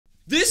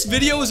This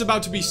video is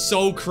about to be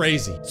so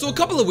crazy. So a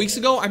couple of weeks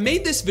ago, I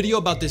made this video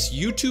about this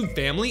YouTube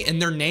family and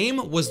their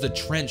name was the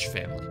Trench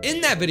family. In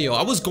that video,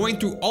 I was going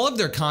through all of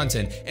their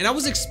content and I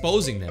was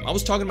exposing them. I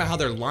was talking about how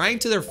they're lying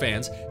to their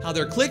fans, how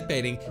they're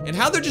clickbaiting, and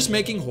how they're just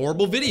making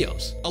horrible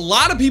videos. A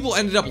lot of people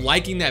ended up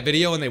liking that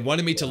video and they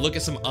wanted me to look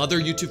at some other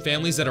YouTube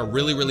families that are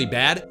really, really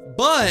bad.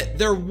 But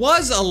there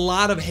was a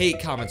lot of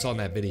hate comments on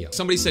that video.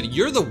 Somebody said,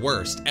 "You're the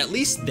worst. At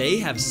least they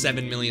have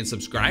 7 million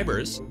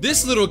subscribers."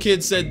 This little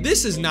kid said,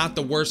 "This is not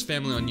the worst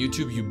family on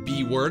YouTube, you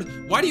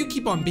B-word. Why do you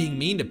keep on being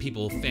mean to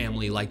people,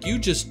 family? Like you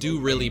just do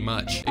really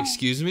much."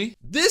 Excuse me?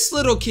 This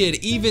little kid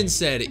even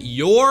said,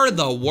 "You're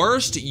the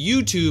worst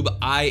YouTube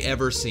I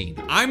ever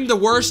seen." I'm the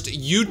worst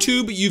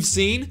YouTube you've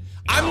seen?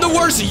 I'm the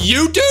worst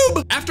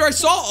YouTube? After I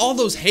saw all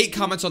those hate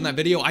comments on that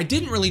video, I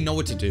didn't really know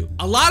what to do.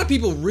 A lot of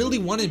people really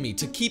wanted me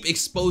to keep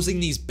exposing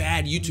these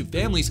bad YouTube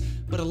families,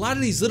 but a lot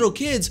of these little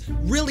kids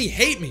really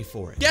hate me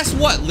for it. Guess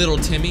what, little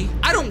Timmy?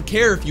 I don't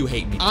care if you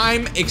hate me.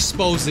 I'm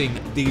exposing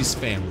these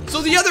families.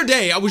 So the other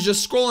day, I was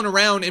just scrolling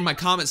around in my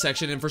comment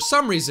section, and for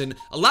some reason,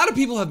 a lot of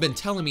people have been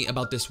telling me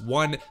about this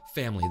one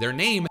family. Their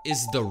name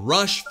is the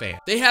Rush Fam.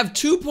 They have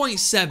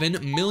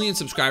 2.7 million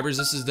subscribers.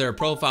 This is their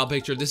profile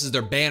picture. This is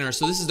their banner.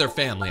 So this is their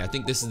family. I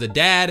think this is the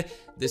dad,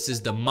 this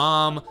is the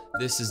mom,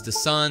 this is the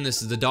son,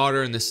 this is the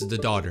daughter, and this is the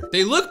daughter.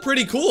 They look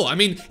pretty cool. I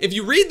mean, if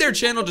you read their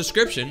channel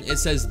description, it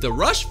says the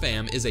Rush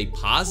Fam is a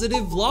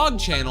positive vlog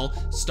channel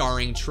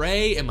starring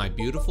Trey and my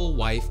beautiful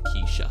wife,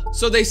 Keisha.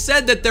 So they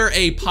said that they're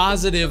a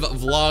positive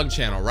vlog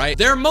channel, right?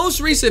 Their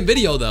most recent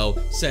video though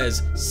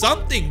says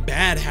something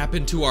bad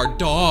happened to our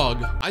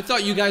dog. I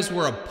thought you guys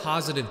were a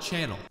positive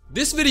channel.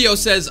 This video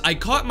says, "I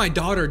caught my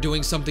daughter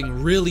doing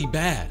something really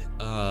bad."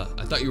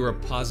 I thought you were a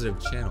positive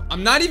channel.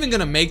 I'm not even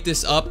gonna make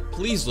this up.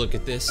 Please look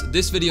at this.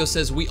 This video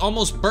says, "We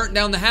almost burnt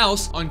down the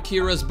house on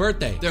Kira's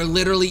birthday." They're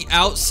literally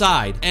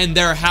outside and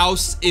their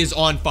house is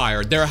on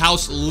fire. Their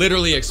house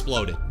literally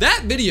exploded.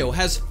 That video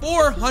has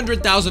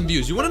 400,000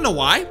 views. You wanna know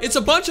why? It's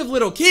a bunch of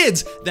little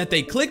kids that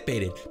they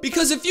clickbaited.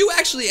 Because if you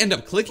actually end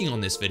up clicking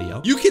on this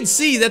video, you can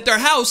see that their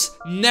house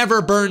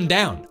never burned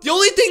down. The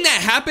only thing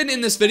that happened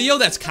in this video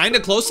that's kind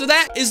of close to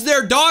that is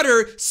their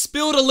daughter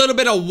spilled a little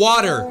bit of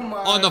water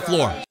on the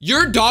floor.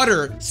 Your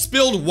daughter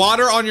spilled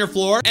water on your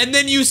floor and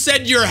then you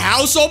said your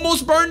house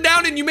almost burned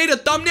down and you made a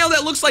thumbnail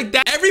that looks like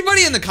that.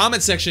 Everybody in the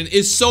comment section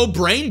is so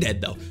brain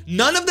dead though.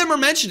 None of them are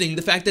mentioning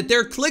the fact that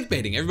they're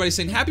clickbaiting. Everybody's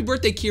saying, "Happy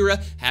birthday,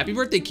 Kira. Happy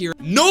birthday, Kira."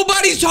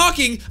 Nobody's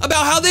talking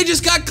about how they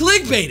just got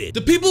clickbaited.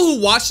 The people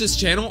who watch this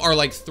channel are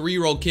like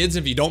 3-year-old kids.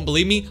 If you don't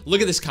believe me,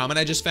 look at this comment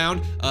I just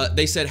found.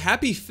 They said,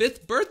 "Happy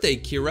 5th birthday,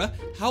 Kira.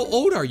 How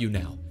old are you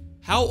now?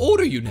 How old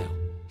are you now?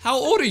 How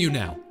old are you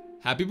now?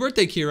 Happy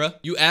birthday, Kira."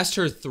 You asked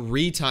her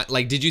 3 times.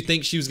 Like, did you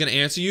think she was gonna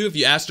answer you if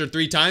you asked her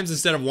 3 times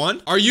instead of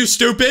 1? Are you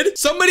stupid?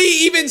 Somebody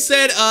even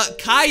said,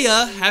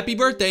 "Kaya, happy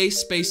birthday,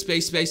 space,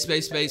 space, space,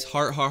 space, space,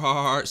 heart, heart, heart,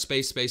 heart,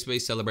 space, space,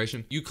 space,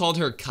 celebration." You called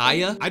her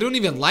Kaya? I don't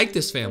even like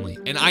this family.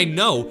 And I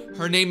know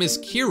her name is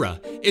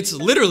Kira. It's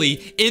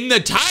literally in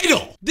the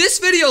title. This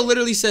video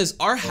literally says,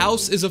 "Our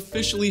house is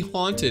officially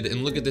haunted."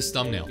 And look at this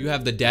thumbnail. You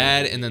have the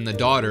dad and then the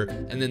daughter,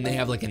 and then they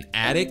have like an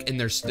attic, and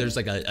there's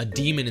like a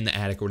demon in the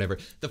attic or whatever.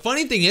 The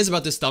funny thing is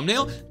about this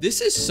thumbnail,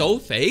 this is so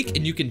fake,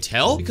 and you can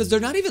tell because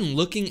they're not even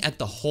looking at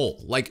the hole.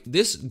 Like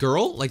this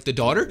girl, like the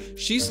daughter,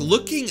 she's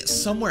looking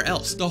somewhere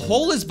else. The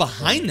hole is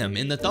behind them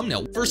in the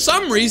thumbnail. For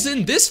some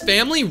reason, this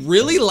family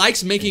really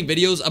likes making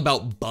videos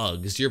about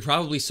bugs. You're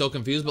probably so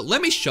confused, but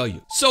let me show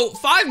you. So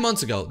 5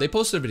 months ago, they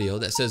posted a video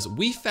that says,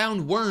 "We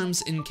found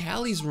worms in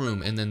Callie's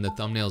room," and then the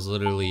thumbnail is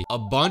literally a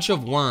bunch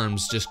of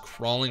worms just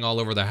crawling all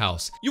over the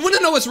house. You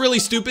wanna know what's really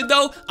stupid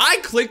though? I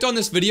clicked on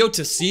this video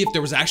to see if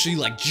there was actually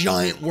like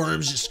giant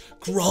worms just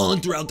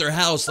crawling throughout their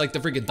house like the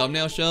freaking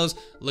thumbnail shows.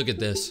 Look at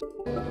this.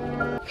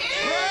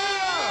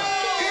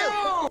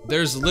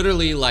 There's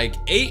literally like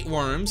 8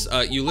 worms.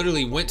 You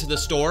literally went to the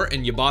store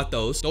and you bought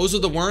those. Those are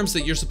the worms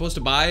that you're supposed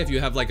to buy if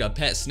you have like a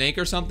pet snake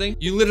or something.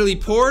 You literally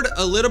poured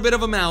a little bit of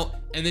them out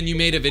and then you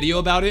made a video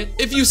about it.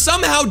 If you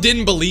somehow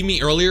didn't believe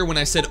me earlier when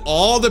I said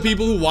all the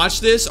people who watch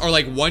this are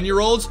like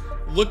 1-year-olds,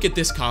 look at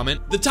this comment.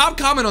 The top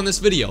comment on this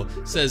video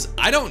says,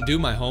 "I don't do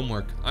my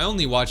homework. I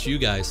only watch you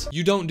guys."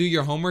 You don't do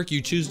your homework?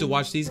 You choose to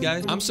watch these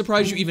guys? I'm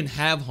surprised you even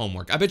have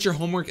homework. I bet your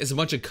homework is a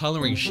bunch of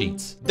coloring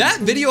sheets.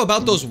 That video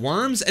about those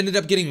worms ended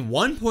up getting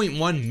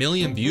 1.1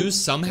 million views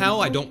somehow.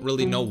 I don't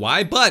really know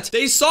why, but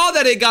they saw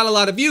that it got a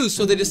lot of views,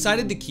 so they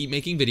decided to keep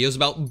making videos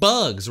about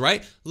bugs,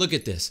 right? Look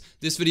at this.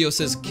 This video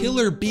says,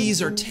 "Killer bees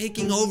are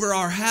taking over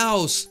our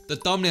house." The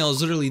thumbnail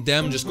is literally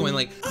them just going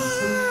like,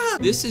 "Ah."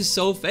 This is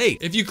so fake.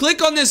 If you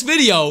click on this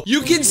video,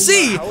 you can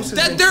see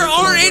that there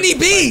aren't any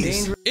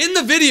bees. In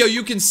the video,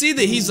 you can see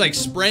that he's like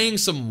spraying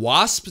some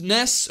wasp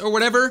nests or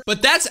whatever,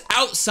 but that's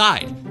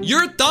outside.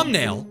 Your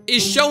thumbnail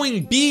is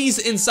showing bees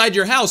inside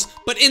your house,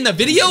 but in the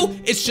video,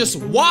 it's just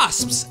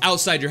wasps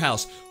outside your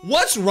house.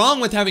 What's wrong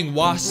with having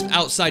wasps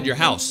outside your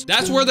house?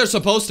 That's where they're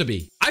supposed to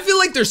be. I feel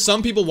like there's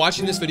some people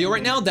watching this video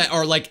right now that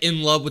are like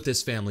in love with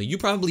this family. You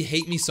probably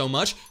hate me so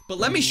much, but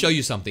let me show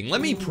you something.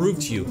 Let me prove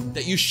to you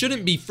that you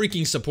shouldn't be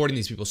freaking supporting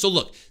these people. So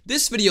look,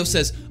 this video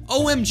says,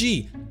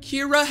 OMG,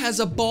 Kira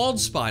has a bald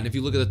spot. And if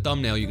you look at the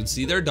thumbnail, you can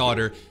see their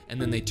daughter, and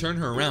then they turn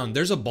her around.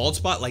 There's a bald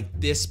spot like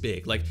this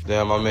big. Like,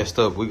 damn, I messed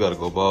up. We gotta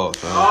go bald,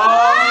 fam.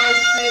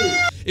 Oh,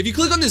 shit. If you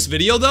click on this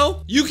video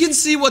though, you can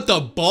see what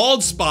the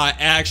bald spot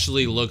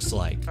actually looks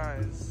like.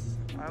 Guys,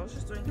 I was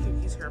just doing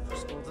Cookie's hair for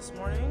school this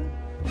morning.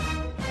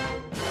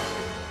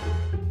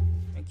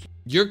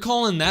 You're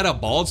calling that a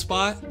bald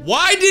spot?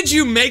 Why did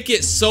you make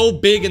it so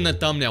big in the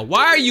thumbnail?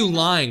 Why are you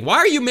lying? Why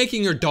are you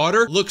making your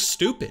daughter look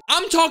stupid?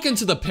 I'm talking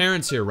to the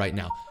parents here right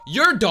now.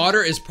 Your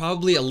daughter is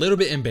probably a little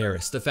bit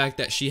embarrassed. The fact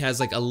that she has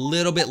like a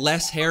little bit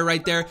less hair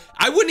right there.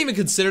 I wouldn't even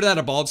consider that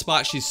a bald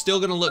spot. She's still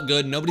gonna look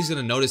good. Nobody's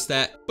gonna notice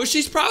that. But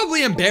she's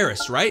probably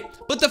embarrassed, right?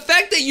 But the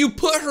fact that you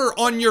put her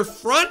on your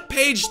front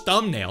page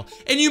thumbnail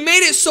and you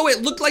made it so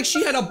it looked like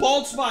she had a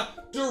bald spot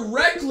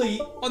directly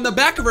on the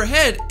back of her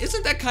head,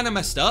 isn't that kind of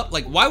messed up?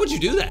 Like, why would you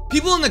do that?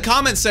 People in the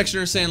comment section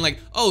are saying like,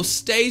 oh,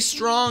 stay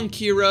strong,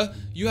 Kira.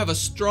 You have a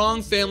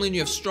strong family and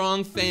you have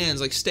strong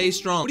fans. Like, stay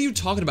strong. What are you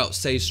talking about,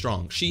 stay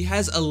strong? She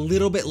has a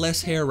little bit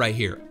less hair right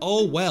here.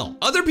 Oh, well.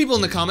 Other people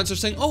in the comments are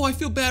saying, oh, I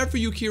feel bad for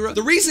you, Kira.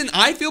 The reason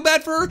I feel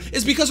bad for her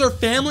is because her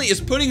family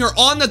is putting her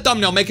on the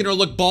thumbnail, making her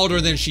look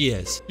balder than she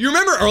is. You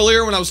remember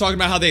earlier when I was talking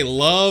about how they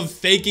love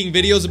faking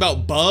videos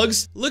about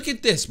bugs? Look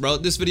at this, bro.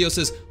 This video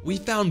says, we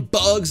found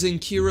bugs in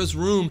Kira's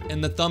room,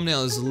 and the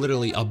thumbnail is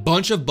literally a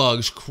bunch of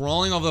bugs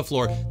crawling over the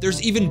floor.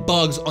 There's even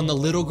bugs on the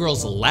little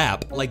girl's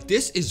lap. Like,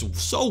 this is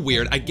so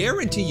weird. I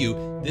guarantee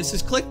you this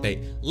is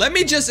clickbait. Let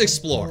me just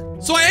explore.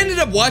 So I ended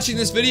up watching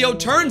this video.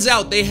 Turns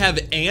out they have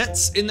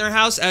ants in their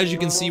house. As you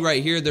can see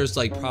right here, there's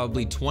like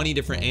probably 20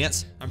 different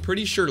ants. I'm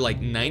pretty sure like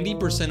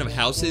 90% of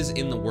houses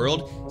in the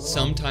world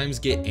sometimes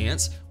get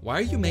ants. Why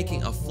are you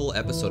making a full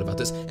episode about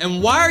this?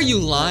 And why are you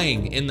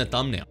lying in the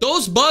thumbnail?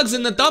 Those bugs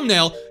in the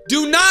thumbnail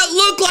do not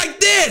look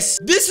like this.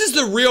 This is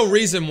the real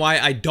reason why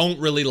I don't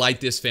really like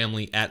this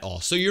family at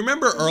all. So you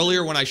remember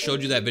earlier when I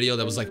showed you that video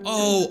that was like,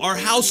 oh, our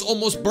house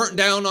almost burnt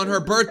down on her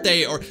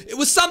birthday, or it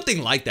was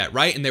something like that,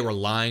 right? And they were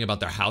lying about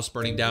their house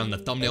burning down, and the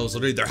thumbnail was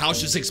literally their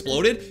house just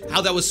exploded.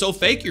 How that was so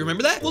fake, you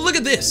remember that? Well, look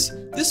at this.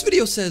 This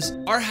video says,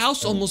 our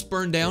house almost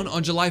burned down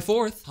on July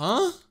 4th.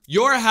 Huh?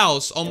 Your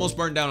house almost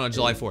burned down on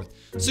July 4th.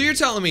 So you're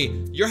telling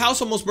me your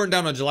house almost burned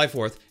down on July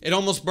 4th. It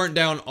almost burnt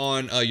down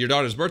on your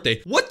daughter's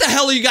birthday. What the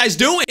hell are you guys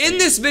doing? In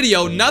this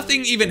video,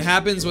 nothing even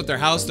happens with their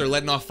house. They're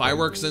letting off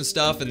fireworks and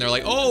stuff, and they're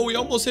like, oh, we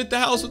almost hit the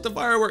house with the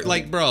firework.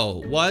 Like,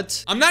 bro,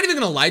 what? I'm not even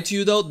gonna lie to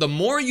you though. The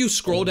more you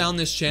scroll down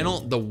this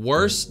channel, the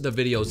worse the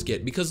videos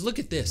get, because look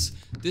at this.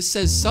 This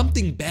says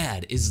something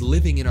bad is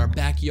living in our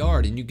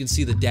backyard, and you can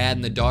see the dad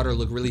and the daughter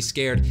look really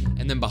scared,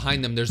 and then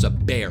behind them, there's a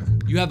bear.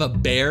 You have a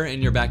bear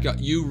in your backyard?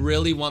 You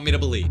really want me to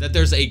believe that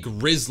there's a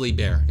grizzly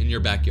bear in your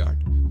backyard?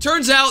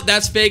 Turns out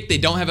that's fake. They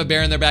don't have a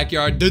bear in their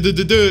backyard.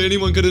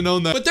 Anyone could have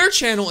known that. But their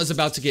channel is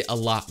about to get a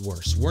lot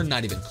worse. We're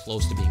not even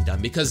close to being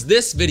done, because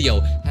this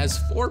video has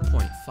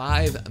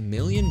 4.5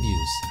 million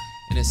views.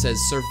 And it says,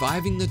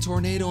 surviving the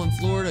tornado in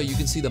Florida. You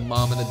can see the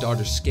mom and the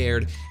daughter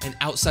scared. And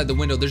outside the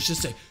window, there's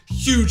just a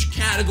huge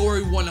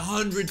category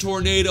 100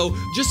 tornado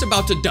just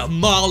about to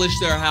demolish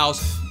their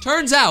house.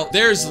 Turns out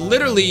there's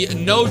literally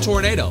no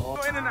tornado.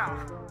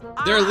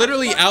 They're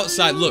literally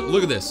outside.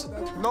 Look at this.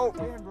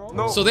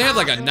 So they have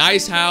like a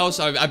nice house.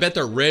 I bet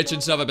they're rich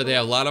and stuff. I bet they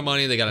have a lot of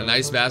money. They got a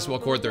nice basketball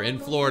court. They're in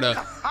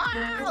Florida.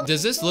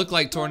 Does this look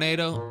like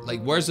tornado?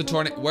 Like, where's the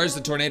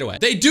tornado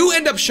at? They do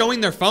end up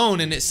showing their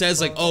phone, and it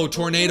says like, oh,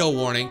 tornado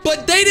warning.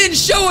 But they didn't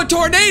show a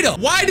tornado.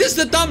 Why does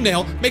the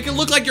thumbnail make it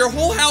look like your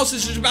whole house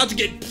is just about to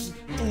get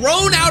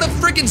thrown out of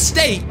freaking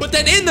state? But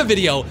then in the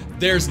video,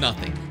 there's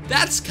nothing.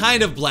 That's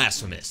kind of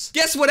blasphemous.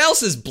 Guess what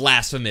else is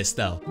blasphemous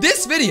though?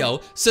 This video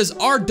says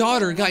our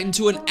daughter got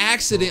into an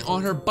accident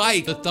on her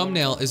bike. The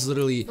thumbnail is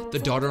literally the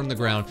daughter on the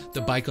ground,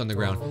 the bike on the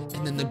ground,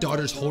 and then the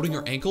daughter's holding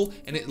her ankle,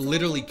 and it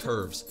literally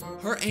curves.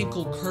 Her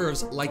ankle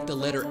curves like the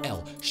letter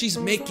L. She's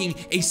making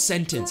a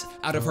sentence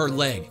out of her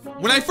leg.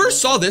 When I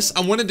first saw this,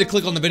 I wanted to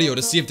click on the video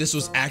to see if this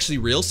was actually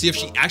real, see if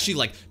she actually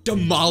like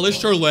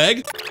demolished her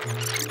leg.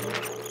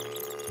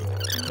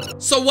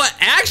 So what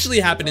actually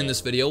happened in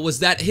this video was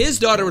that his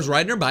daughter was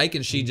riding her bike,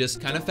 and she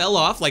just kind of fell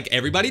off like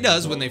everybody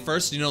does when they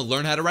first,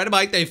 learn how to ride a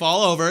bike. They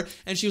fall over,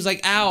 and she was like,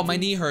 ow, my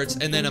knee hurts.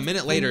 And then a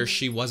minute later,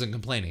 she wasn't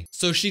complaining.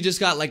 So she just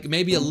got like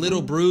maybe a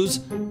little bruise.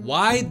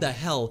 Why the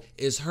hell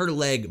is her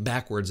leg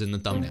backwards in the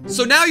thumbnail?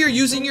 So now you're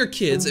using your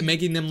kids and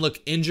making them look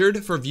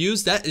injured for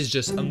views. That is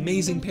just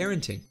amazing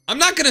parenting. I'm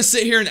not gonna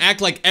sit here and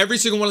act like every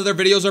single one of their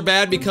videos are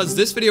bad, because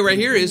this video right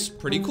here is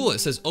pretty cool. It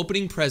says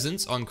opening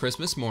presents on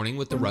Christmas morning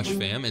with the Rush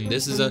fam, and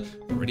this is a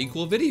pretty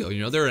cool video.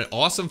 You know, they're an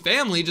awesome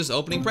family just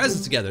opening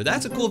presents together.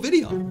 That's a cool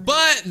video.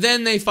 But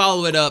then they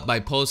follow it up by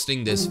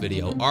posting this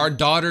video. Our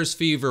daughter's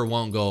fever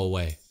won't go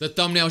away. The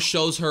thumbnail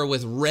shows her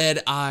with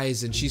red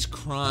eyes and she's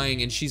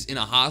crying and she's in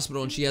a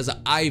hospital and she has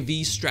an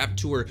IV strapped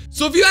to her.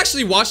 So if you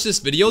actually watch this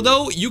video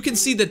though, you can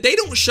see that they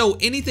don't show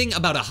anything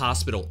about a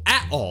hospital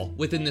at all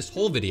within this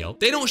whole video.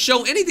 They don't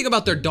show anything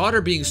about their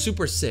daughter being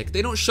super sick.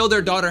 They don't show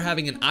their daughter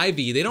having an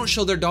IV. They don't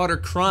show their daughter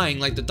crying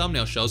like the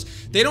thumbnail shows.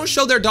 They don't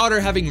show their daughter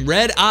having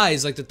red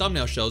eyes like the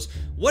thumbnail shows.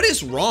 What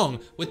is wrong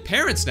with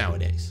parents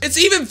nowadays? It's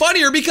even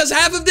funnier because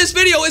half of this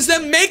video is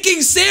them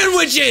making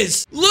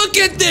sandwiches. Look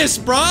at this,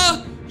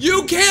 bruh.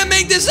 You can't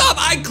make this up.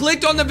 I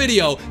clicked on the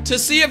video to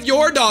see if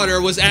your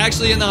daughter was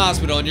actually in the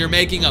hospital and you're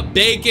making a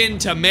bacon,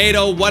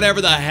 tomato,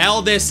 whatever the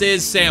hell this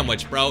is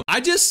sandwich, bro. I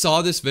just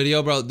saw this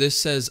video, bro. This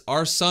says,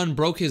 our son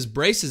broke his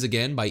braces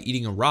again by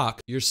eating a rock.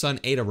 Your son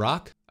ate a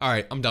rock? All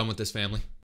right, I'm done with this family.